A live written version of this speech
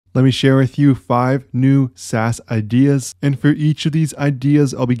Let me share with you 5 new SaaS ideas, and for each of these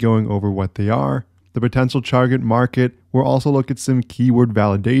ideas, I'll be going over what they are, the potential target market. We'll also look at some keyword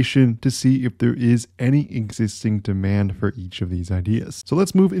validation to see if there is any existing demand for each of these ideas. So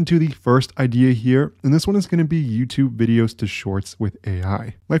let's move into the first idea here, and this one is going to be YouTube videos to shorts with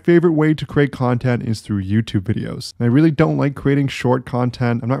AI. My favorite way to create content is through YouTube videos. And I really don't like creating short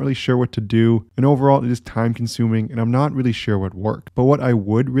content. I'm not really sure what to do, and overall it is time consuming and I'm not really sure what works. But what I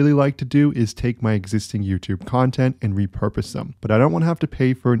would really like to do is take my existing YouTube content and repurpose them, but I don't want to have to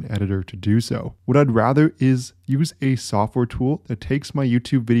pay for an editor to do so. What I'd rather is use a software tool that takes my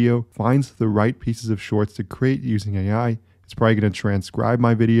YouTube video, finds the right pieces of shorts to create using AI. It's probably going to transcribe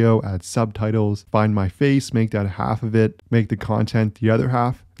my video, add subtitles, find my face, make that half of it, make the content the other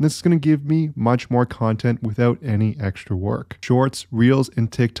half. And this is going to give me much more content without any extra work. Shorts, Reels,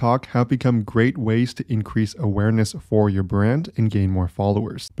 and TikTok have become great ways to increase awareness for your brand and gain more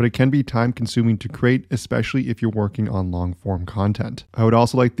followers. But it can be time consuming to create, especially if you're working on long form content. I would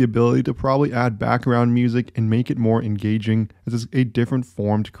also like the ability to probably add background music and make it more engaging, as it's a different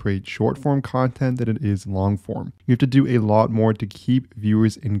form to create short form content than it is long form. You have to do a lot more to keep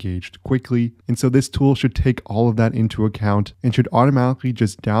viewers engaged quickly. And so this tool should take all of that into account and should automatically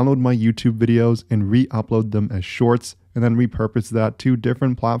just download my YouTube videos and re-upload them as shorts, and then repurpose that to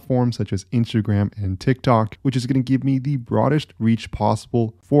different platforms such as Instagram and TikTok, which is going to give me the broadest reach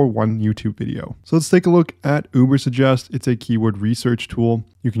possible for one YouTube video. So let's take a look at Ubersuggest. It's a keyword research tool.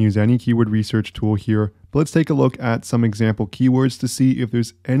 You can use any keyword research tool here, but let's take a look at some example keywords to see if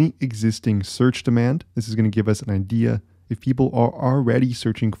there's any existing search demand. This is going to give us an idea if people are already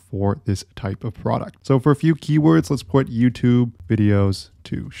searching for this type of product. So for a few keywords, let's put YouTube videos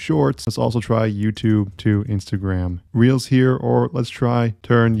to shorts. Let's also try YouTube to Instagram Reels here, or let's try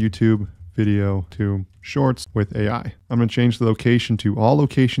turn YouTube video to shorts with AI. I'm going to change the location to all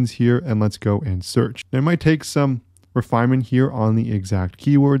locations here, and let's go and search. Now, it might take some refinement here on the exact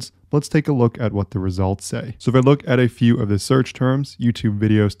keywords. Let's take a look at what the results say. So if I look at a few of the search terms, YouTube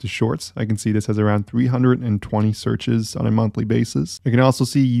videos to shorts, I can see this has around 320 searches on a monthly basis. I can also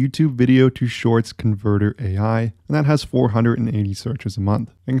see YouTube video to shorts converter AI, and that has 480 searches a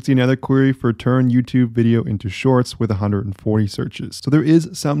month. I can see another query for turn YouTube video into shorts with 140 searches. So there is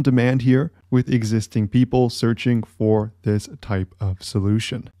some demand here with existing people searching for this type of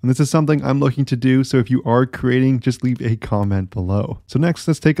solution. And this is something I'm looking to do. So if you are creating, just leave a comment below. So next,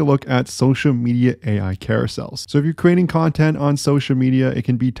 let's take a look at social media AI carousels. So if you're creating content on social media, it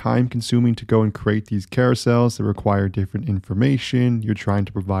can be time consuming to go and create these carousels that require different information. You're trying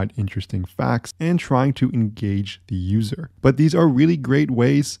to provide interesting facts and trying to engage the user. But these are really great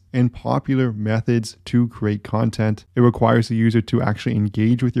ways and popular methods to create content. It requires the user to actually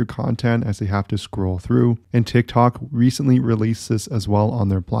engage with your content as they have to scroll through. And TikTok recently released this as well on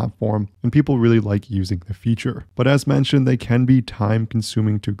their platform, and people really like using the feature. But as mentioned, they can be time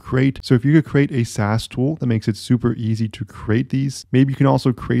consuming to create. So if you could create a SaaS tool that makes it super easy to create these, maybe you can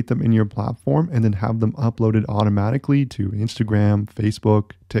also create them in your platform and then have them uploaded automatically to Instagram,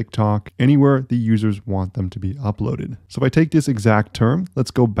 Facebook, TikTok, anywhere the users want them to be uploaded. So if I take this exact term,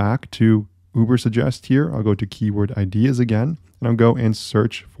 let's go back to Ubersuggest here. I'll go to keyword ideas again, and I'll go and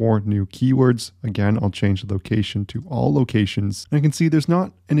search for new keywords. Again, I'll change the location to all locations. And I can see there's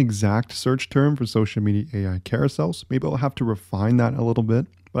not an exact search term for social media AI carousels. Maybe I'll have to refine that a little bit.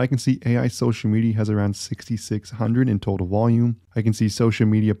 But I can see AI social media has around 6,600 in total volume. I can see social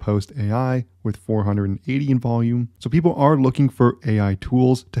media post AI with 480 in volume. So people are looking for AI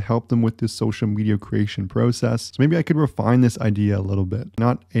tools to help them with this social media creation process. So maybe I could refine this idea a little bit.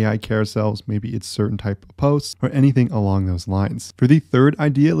 Not AI carousels, maybe it's certain type of posts or anything along those lines. For the third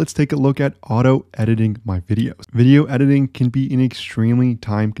idea, let's take a look at auto editing my videos. Video editing can be an extremely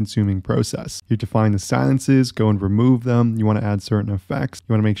time consuming process. You have to find the silences, go and remove them. You want to add certain effects.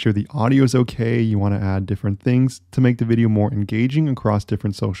 You want to make sure the audio is okay. You want to add different things to make the video more engaging across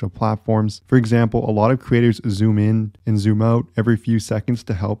different social platforms. For example, a lot of creators zoom in and zoom out every few seconds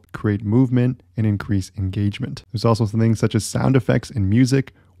to help create movement and increase engagement. There's also some things such as sound effects and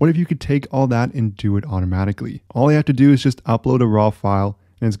music. What if you could take all that and do it automatically? All you have to do is just upload a raw file,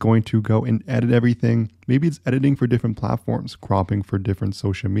 and it's going to go and edit everything. Maybe it's editing for different platforms, cropping for different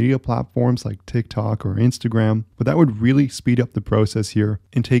social media platforms like TikTok or Instagram, but that would really speed up the process here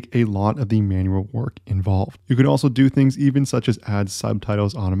and take a lot of the manual work involved. You could also do things even such as add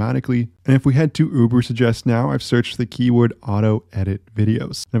subtitles automatically. And if we head to Ubersuggest now, I've searched the keyword auto edit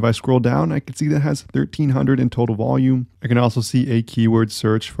videos. And if I scroll down, I can see that has 1,300 in total volume. I can also see a keyword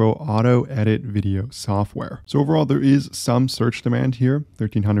search for auto edit video software. So overall, there is some search demand here.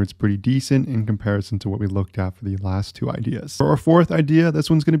 1,300 is pretty decent in comparison to what we looked at for the last two ideas. For our fourth idea, this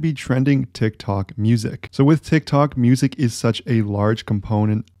one's going to be trending TikTok music. So with TikTok, music is such a large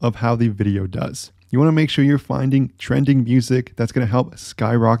component of how the video does. You want to make sure you're finding trending music that's going to help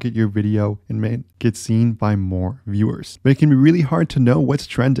skyrocket your video and make it seen by more viewers. But it can be really hard to know what's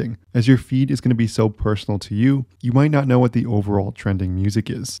trending, as your feed is going to be so personal to you. You might not know what the overall trending music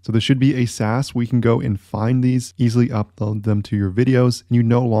is. So there should be a SaaS where you can go and find these, easily upload them to your videos, and you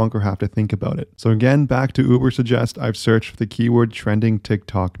no longer have to think about it. So again, back to Ubersuggest, I've searched for the keyword trending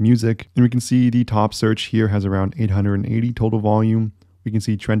TikTok music, and we can see the top search here has around 880 total volume. We can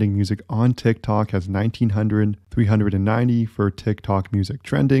see trending music on TikTok has 1,900, 390 for TikTok music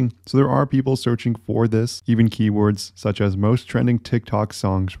trending. So there are people searching for this, even keywords such as most trending TikTok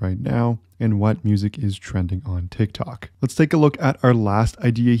songs right now and what music is trending on TikTok. Let's take a look at our last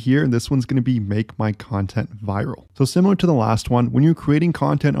idea here. This one's going to be make my content viral. So similar to the last one, when you're creating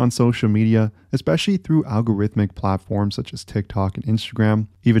content on social media, especially through algorithmic platforms such as TikTok and Instagram,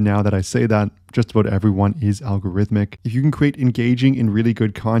 even now that I say that, just about everyone is algorithmic. If you can create engaging and really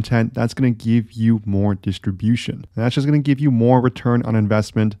good content, that's going to give you more distribution. And that's just going to give you more return on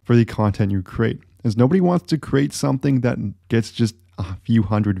investment for the content you create. As nobody wants to create something that gets just a few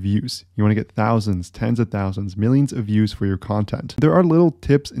hundred views. You want to get thousands, tens of thousands, millions of views for your content. There are little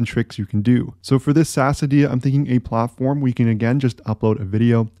tips and tricks you can do. So for this SaaS idea, I'm thinking a platform where you can again just upload a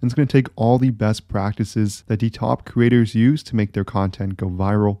video, and it's going to take all the best practices that the top creators use to make their content go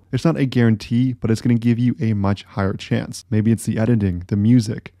viral. It's not a guarantee, but it's going to give you a much higher chance. Maybe it's the editing, the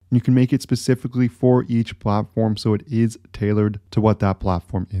music. You can make it specifically for each platform so it is tailored to what that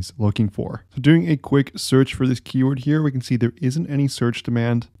platform is looking for. So doing a quick search for this keyword here, we can see there isn't any search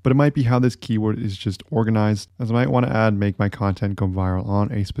demand, but it might be how this keyword is just organized, as I might want to add make my content go viral on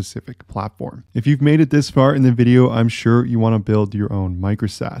a specific platform. If you've made it this far in the video, I'm sure you want to build your own micro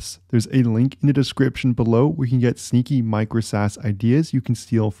SaaS. There's a link in the description below where you can get sneaky micro SaaS ideas you can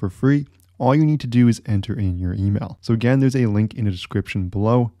steal for free. All you need to do is enter in your email. So again, there's a link in the description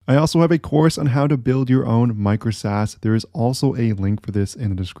below. I also have a course on how to build your own micro SaaS. There is also a link for this in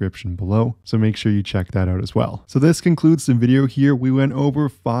the description below. So make sure you check that out as well. So this concludes the video here. We went over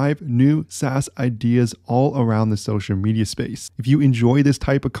 5 new SaaS ideas all around the social media space. If you enjoy this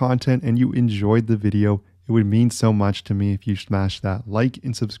type of content and you enjoyed the video, it would mean so much to me if you smash that like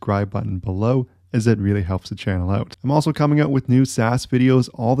and subscribe button below, as it really helps the channel out. I'm also coming out with new SaaS videos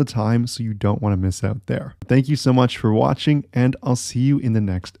all the time, so you don't want to miss out there. Thank you so much for watching, and I'll see you in the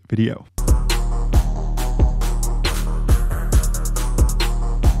next video.